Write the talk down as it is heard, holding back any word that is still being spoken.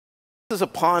This is a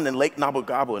pond in Lake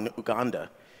Nabugabo in Uganda,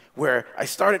 where I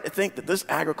started to think that this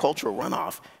agricultural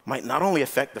runoff might not only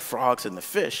affect the frogs and the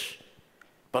fish,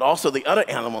 but also the other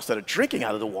animals that are drinking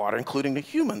out of the water, including the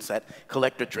humans that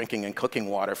collect their drinking and cooking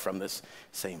water from this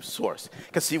same source.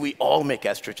 Because see, we all make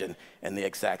estrogen in the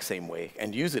exact same way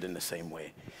and use it in the same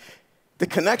way. The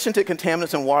connection to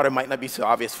contaminants in water might not be so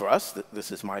obvious for us.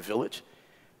 This is my village.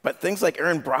 But things like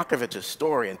Aaron Brockovich's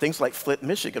story and things like Flint,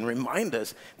 Michigan remind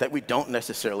us that we don't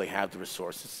necessarily have the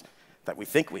resources that we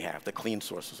think we have, the clean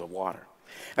sources of water.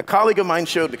 A colleague of mine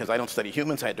showed, because I don't study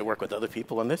humans, I had to work with other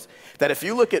people on this, that if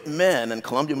you look at men in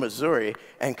Columbia, Missouri,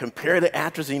 and compare the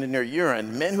atrazine in their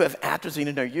urine, men who have atrazine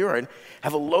in their urine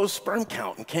have a low sperm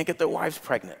count and can't get their wives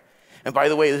pregnant. And by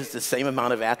the way, this is the same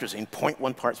amount of atrazine,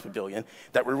 0.1 parts per billion,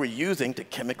 that we were using to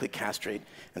chemically castrate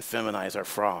and feminize our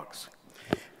frogs.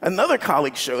 Another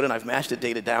colleague showed, and I've mashed the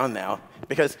data down now,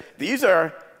 because these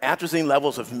are atrazine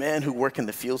levels of men who work in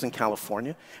the fields in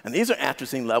California, and these are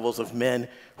atrazine levels of men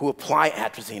who apply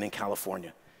atrazine in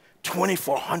California.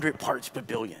 2,400 parts per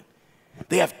billion.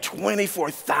 They have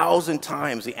 24,000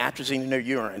 times the atrazine in their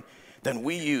urine than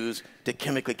we use to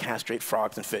chemically castrate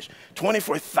frogs and fish.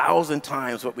 24,000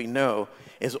 times what we know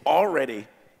is already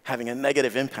having a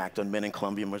negative impact on men in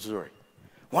Columbia, Missouri.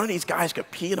 One of these guys could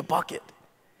pee in a bucket,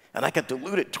 and I could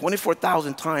dilute it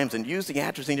 24,000 times and use the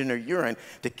atrazine in their urine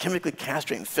to chemically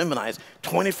castrate and feminize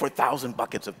 24,000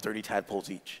 buckets of 30 tadpoles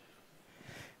each.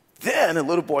 Then a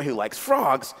little boy who likes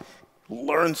frogs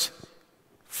learns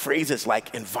phrases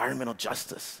like environmental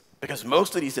justice, because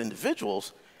most of these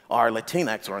individuals are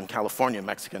Latinx or in California,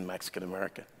 Mexican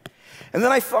American. And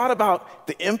then I thought about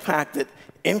the impact that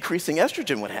increasing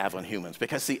estrogen would have on humans,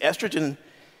 because the atrazine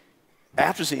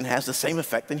has the same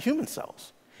effect in human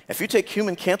cells. If you take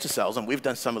human cancer cells, and we've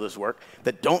done some of this work,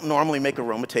 that don't normally make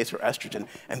aromatase or estrogen,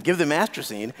 and give them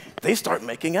atrazine, they start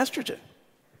making estrogen,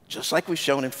 just like we've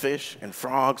shown in fish, and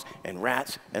frogs, and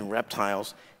rats, and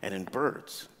reptiles, and in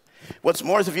birds. What's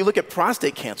more is if you look at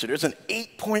prostate cancer, there's an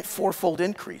 8.4-fold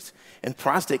increase in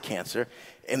prostate cancer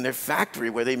in their factory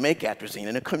where they make atrazine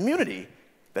in a community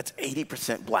that's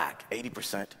 80% black,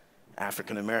 80%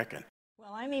 African American.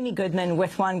 Well, I'm Amy Goodman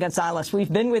with Juan Gonzalez.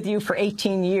 We've been with you for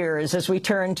 18 years as we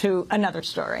turn to another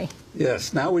story.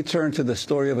 Yes, now we turn to the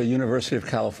story of a University of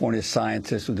California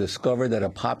scientist who discovered that a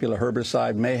popular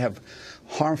herbicide may have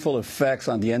harmful effects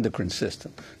on the endocrine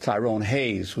system. Tyrone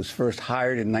Hayes was first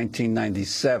hired in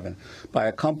 1997 by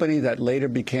a company that later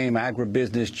became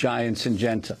agribusiness giant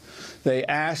Syngenta. They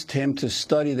asked him to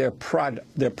study their product,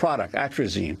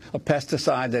 ATRAZINE, a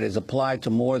pesticide that is applied to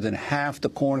more than half the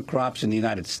corn crops in the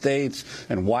United States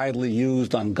and widely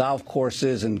used on golf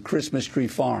courses and Christmas tree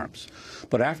farms.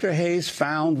 But after Hayes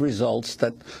found results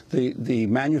that the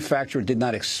manufacturer did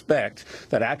not expect,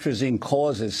 that atrazine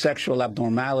causes sexual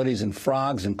abnormalities in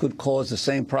frogs and could cause the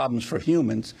same problems for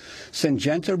humans,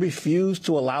 Syngenta refused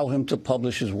to allow him to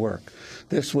publish his work.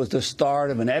 This was the start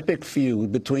of an epic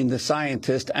feud between the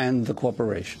scientist and the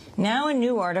corporation. Now a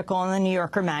new article in the New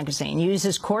Yorker magazine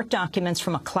uses court documents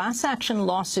from a class action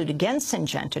lawsuit against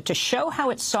Syngenta to show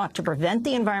how it sought to prevent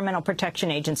the Environmental Protection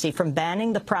Agency from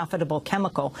banning the profitable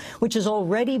chemical, which is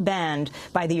already banned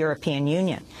by the European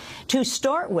Union. To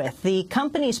start with, the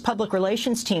company's public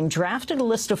relations team drafted a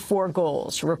list of 4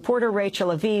 goals. Reporter Rachel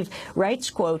Aviv writes,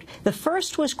 quote, the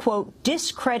first was, quote,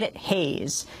 discredit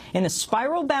Hayes. In a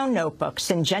spiral-bound notebook,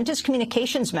 Syngenta's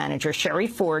communications manager, Sherry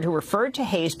Ford, who referred to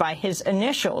Hayes by his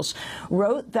initials,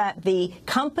 wrote that the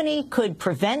company could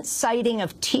prevent citing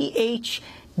of TH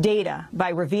data by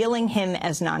revealing him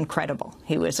as non-credible.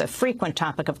 He was a frequent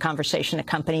topic of conversation at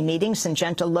company meetings.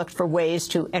 Syngenta looked for ways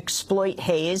to exploit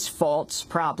Hayes' faults,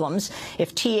 problems.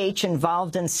 If TH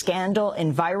involved in scandal,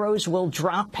 Enviros will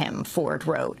drop him, Ford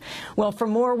wrote. Well, for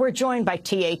more, we're joined by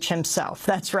TH himself.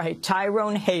 That's right,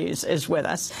 Tyrone Hayes is with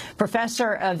us,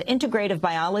 professor of integrative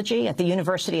biology at the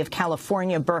University of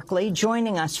California, Berkeley,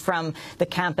 joining us from the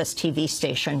campus TV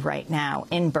station right now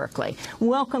in Berkeley.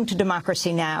 Welcome to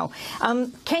Democracy Now!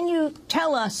 Can you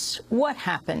tell us what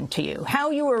happened to you, how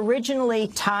you were originally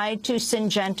tied to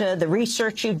Syngenta, the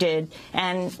research you did,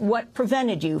 and what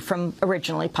prevented you from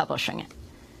originally publishing it?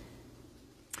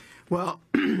 Well,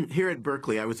 here at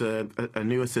Berkeley, I was a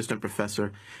new assistant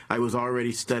professor. I was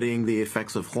already studying the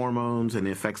effects of hormones and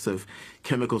the effects of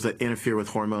chemicals that interfere with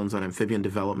hormones on amphibian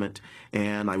development.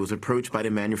 And I was approached by the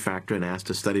manufacturer and asked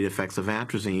to study the effects of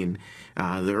atrazine,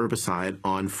 the herbicide,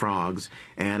 on frogs.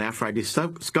 And after I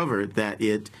discovered that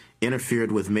it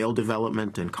interfered with male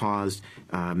development and caused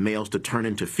males to turn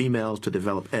into females to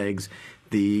develop eggs,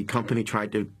 the company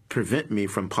tried to prevent me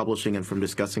from publishing and from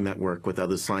discussing that work with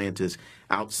other scientists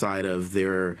outside of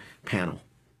their panel.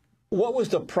 What was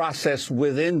the process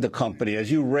within the company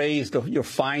as you raised your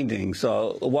findings?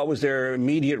 What was their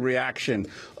immediate reaction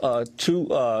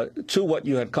to what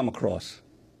you had come across?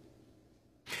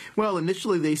 Well,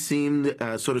 initially they seemed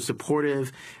sort of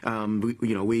supportive.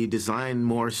 We designed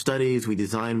more studies, we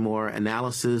designed more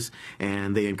analysis,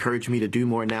 and they encouraged me to do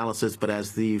more analysis. But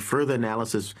as the further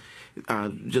analysis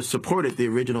just supported the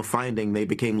original finding, they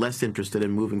became less interested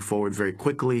in moving forward very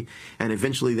quickly. And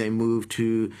eventually they moved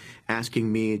to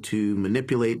asking me to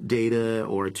manipulate data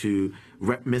or to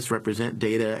misrepresent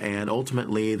data. And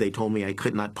ultimately they told me I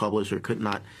could not publish or could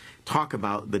not talk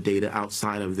about the data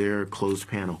outside of their closed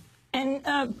panel. And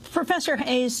Professor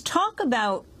Hayes, talk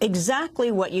about exactly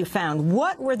what you found.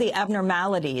 What were the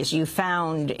abnormalities you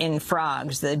found in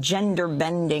frogs, the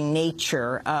gender-bending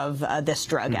nature of this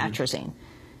drug, atrazine?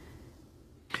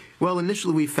 Well,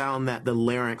 initially we found that the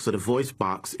larynx or the voice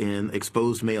box in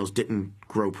exposed males didn't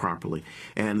grow properly.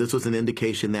 And this was an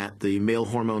indication that the male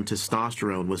hormone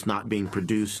testosterone was not being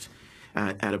produced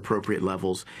at appropriate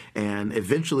levels. And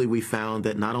eventually we found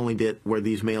that not only were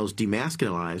these males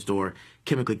demasculinized or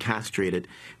chemically castrated,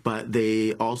 but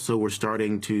they also were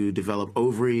starting to develop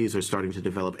ovaries or starting to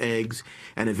develop eggs.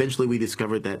 And eventually we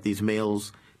discovered that these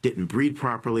males didn't breed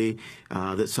properly,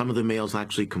 that some of the males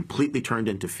actually completely turned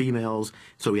into females.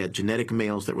 So we had genetic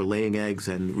males that were laying eggs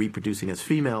and reproducing as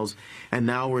females. And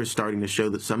now we're starting to show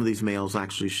that some of these males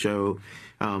actually show,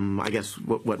 I guess,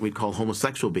 what we'd call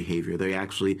homosexual behavior. They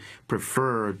actually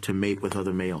prefer to mate with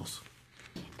other males.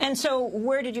 And so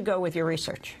where did you go with your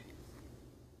research?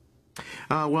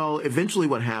 Well, eventually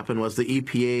what happened was the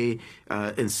EPA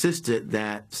insisted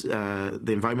that,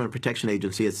 the Environmental Protection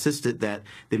Agency insisted that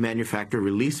the manufacturer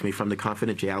release me from the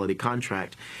confidentiality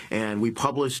contract. And we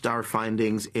published our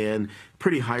findings in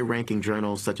pretty high-ranking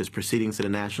journals such as Proceedings of the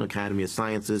National Academy of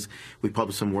Sciences. We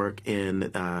published some work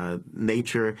in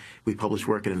Nature. We published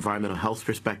work in Environmental Health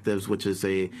Perspectives, which is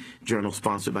a journal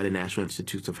sponsored by the National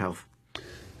Institutes of Health.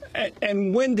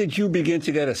 And when did you begin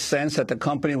to get a sense that the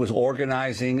company was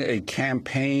organizing a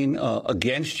campaign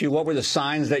against you? What were the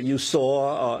signs that you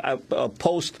saw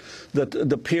post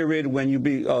the period when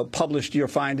you published your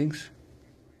findings?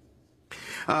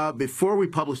 Before we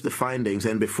published the findings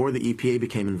and before the EPA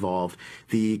became involved,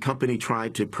 the company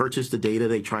tried to purchase the data.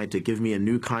 They tried to give me a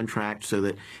new contract so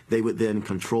that they would then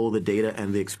control the data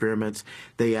and the experiments.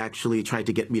 They actually tried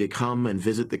to get me to come and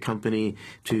visit the company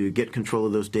to get control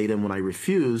of those data. And when I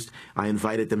refused, I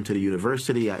invited them to the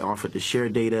university. I offered to share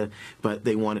data, but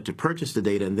they wanted to purchase the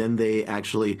data. And then they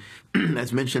actually,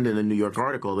 as mentioned in a New York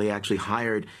article, they actually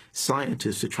hired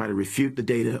scientists to try to refute the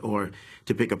data or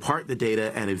to pick apart the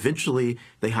data, and eventually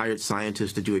they hired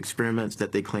scientists to do experiments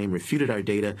that they claim refuted our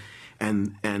data,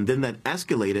 and then that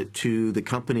escalated to the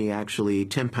company actually,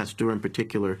 Tim Pasteur in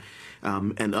particular,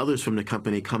 and others from the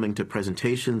company coming to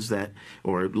presentations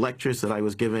or lectures that I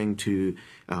was giving to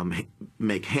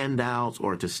make handouts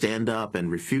or to stand up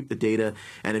and refute the data,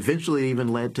 and eventually it even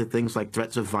led to things like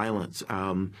threats of violence.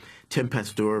 Tim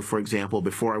Pasteur, for example,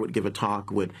 before I would give a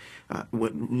talk, would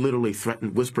literally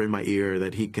whisper in my ear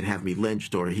that he could have me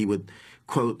lynched, or he would,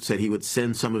 quote, said he would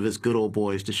send some of his good old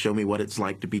boys to show me what it's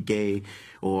like to be gay,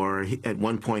 or at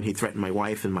one point he threatened my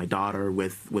wife and my daughter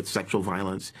with sexual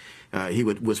violence. He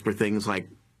would whisper things like,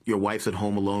 "Your wife's at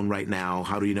home alone right now.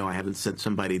 How do you know I haven't sent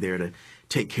somebody there to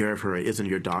take care of her? Isn't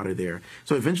your daughter there?"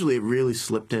 So eventually it really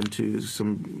slipped into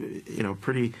some,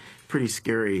 pretty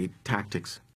scary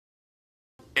tactics.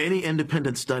 Any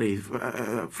independent study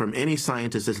from any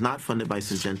scientist that's not funded by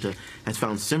Syngenta has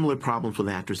found similar problems with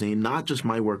atrazine, not just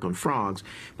my work on frogs,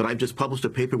 but I've just published a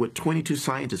paper with 22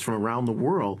 scientists from around the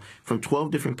world, from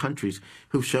 12 different countries,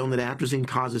 who've shown that atrazine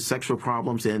causes sexual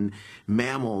problems in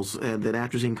mammals, and that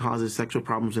atrazine causes sexual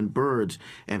problems in birds,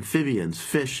 amphibians,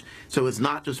 fish. So it's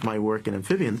not just my work in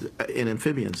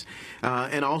amphibians.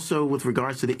 And also with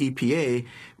regards to the EPA,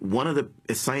 one of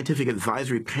the scientific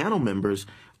advisory panel members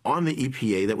on the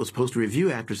EPA that was supposed to review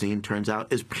atrazine, turns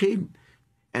out, is paid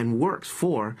and works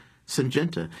for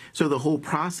Syngenta. So the whole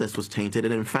process was tainted,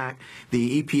 and in fact,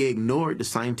 the EPA ignored the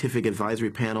scientific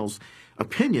advisory panel's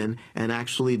opinion and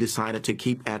actually decided to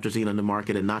keep atrazine on the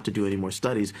market and not to do any more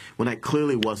studies, when that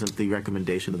clearly wasn't the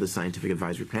recommendation of the scientific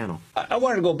advisory panel. I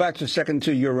wanted to go back for a second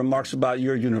to your remarks about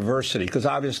your university, because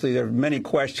obviously there are many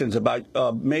questions about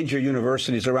major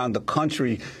universities around the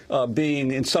country being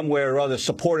in some way or other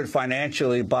supported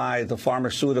financially by the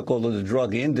pharmaceutical or the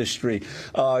drug industry.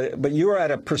 But you're at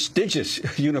a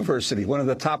prestigious university, one of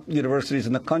the top universities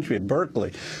in the country, at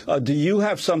Berkeley. Do you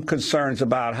have some concerns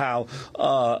about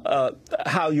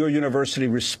how your university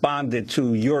responded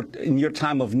to in your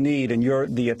time of need and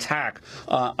the attack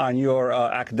on your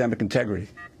academic integrity?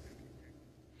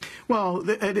 Well,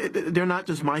 they're not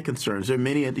just my concerns. There are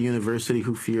many at the university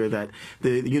who fear that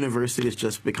the university is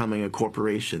just becoming a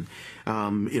corporation.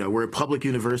 We're a public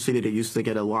university that used to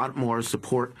get a lot more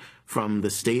support from the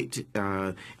state.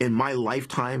 In my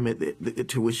lifetime, the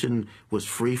tuition was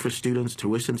free for students.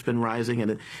 Tuition's been rising,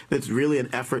 and it's really an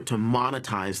effort to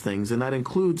monetize things, and that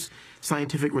includes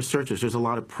scientific researchers. There's a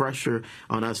lot of pressure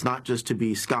on us not just to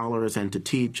be scholars and to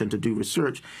teach and to do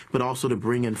research, but also to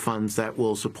bring in funds that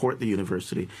will support the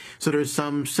university. So there's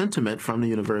some sentiment from the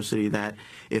university that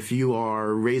if you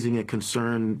are raising a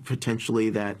concern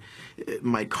potentially that it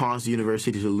might cause the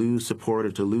university to lose support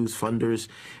or to lose funders,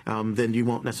 then you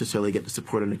won't necessarily get the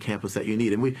support on the campus that you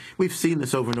need. And we've seen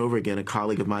this over and over again. A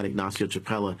colleague of mine, Ignacio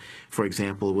Chapela, for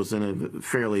example, was in a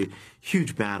fairly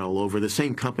huge battle over the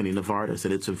same company, Novartis,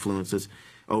 and its influences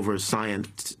over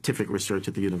scientific research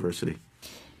at the university.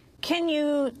 Can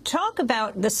you talk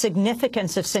about the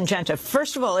significance of Syngenta?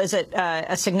 First of all, is it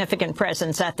a significant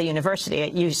presence at the university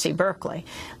at UC Berkeley?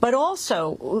 But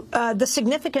also the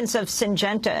significance of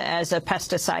Syngenta as a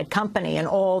pesticide company and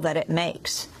all that it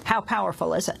makes. How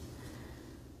powerful is it?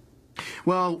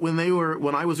 Well, when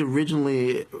I was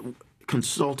originally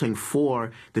consulting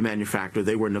for the manufacturer,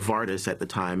 they were Novartis at the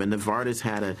time, and Novartis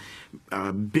had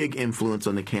a big influence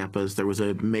on the campus. There was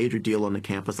a major deal on the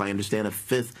campus. I understand a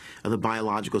fifth of the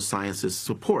biological sciences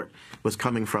support was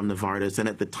coming from Novartis, and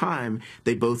at the time,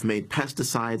 they both made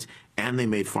pesticides and they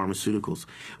made pharmaceuticals.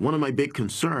 One of my big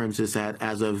concerns is that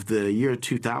as of the year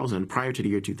 2000, prior to the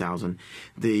year 2000,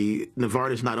 the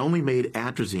Novartis not only made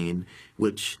ATRAZINE,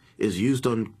 which is used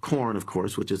on corn, of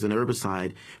course, which is an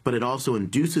herbicide, but it also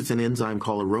induces an enzyme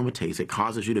called aromatase. It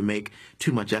causes you to make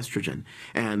too much estrogen.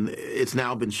 And it's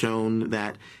now been shown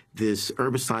that this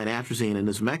herbicide atrazine and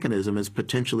this mechanism is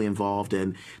potentially involved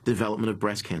in the development of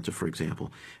breast cancer, for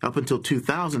example. Up until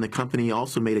 2000, the company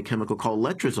also made a chemical called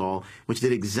letrozole, which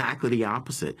did exactly the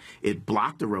opposite. It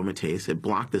blocked aromatase, it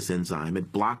blocked this enzyme,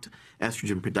 it blocked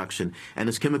estrogen production, and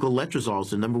this chemical letrozole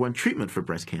is the #1 treatment for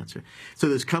breast cancer. So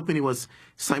this company was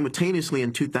simultaneously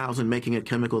in 2000 making a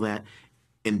chemical that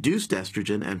induced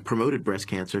estrogen and promoted breast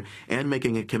cancer, and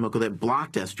making a chemical that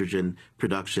blocked estrogen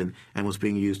production and was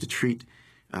being used to treat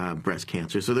breast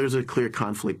cancer. So there's a clear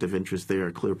conflict of interest there,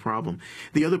 a clear problem.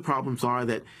 The other problems are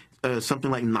that something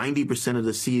like 90% of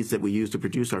the seeds that we use to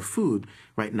produce our food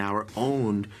right now are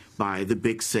owned by the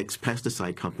big 6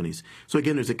 pesticide companies. So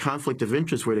again, there's a conflict of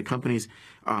interest where the companies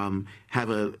have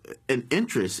an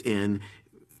interest in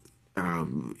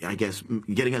I guess,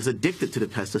 getting us addicted to the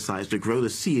pesticides to grow the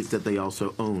seeds that they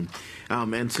also own.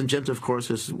 And Syngenta, of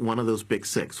course, is one of those big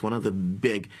 6, one of the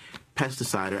big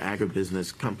pesticide or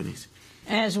agribusiness companies.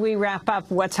 As we wrap up,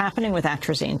 what's happening with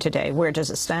atrazine today? Where does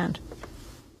it stand?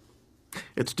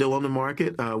 It's still on the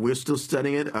market. We're still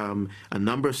studying it. A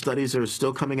number of studies are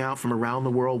still coming out from around the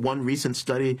world. One recent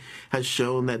study has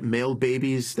shown that male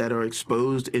babies that are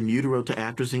exposed in utero to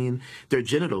atrazine, their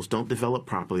genitals don't develop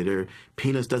properly. Their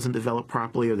penis doesn't develop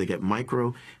properly, or they get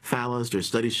microphallas. There's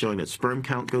studies showing that sperm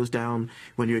count goes down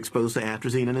when you're exposed to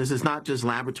atrazine. And this is not just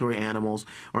laboratory animals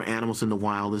or animals in the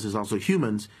wild. This is also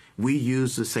humans. We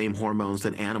use the same hormones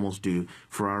that animals do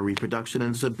for our reproduction,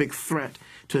 and it's a big threat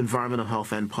to environmental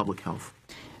health and public health.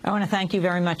 I want to thank you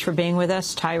very much for being with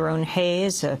us. Tyrone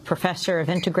Hayes, a professor of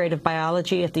integrative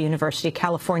biology at the University of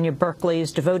California, Berkeley,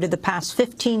 has devoted the past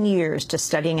 15 years to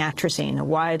studying atrazine, a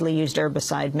widely used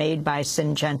herbicide made by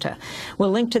Syngenta.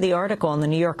 We'll link to the article in the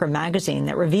New Yorker magazine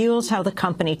that reveals how the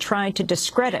company tried to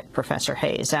discredit Professor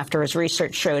Hayes after his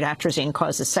research showed atrazine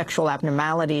causes sexual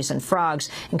abnormalities in frogs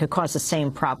and could cause the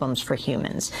same problems for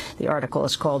humans. The article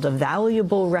is called A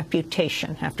Valuable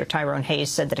Reputation, after Tyrone Hayes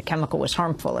said that a chemical was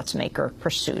harmful. Its maker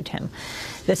pursued him.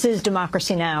 This is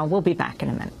Democracy Now! We'll be back in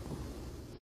a minute.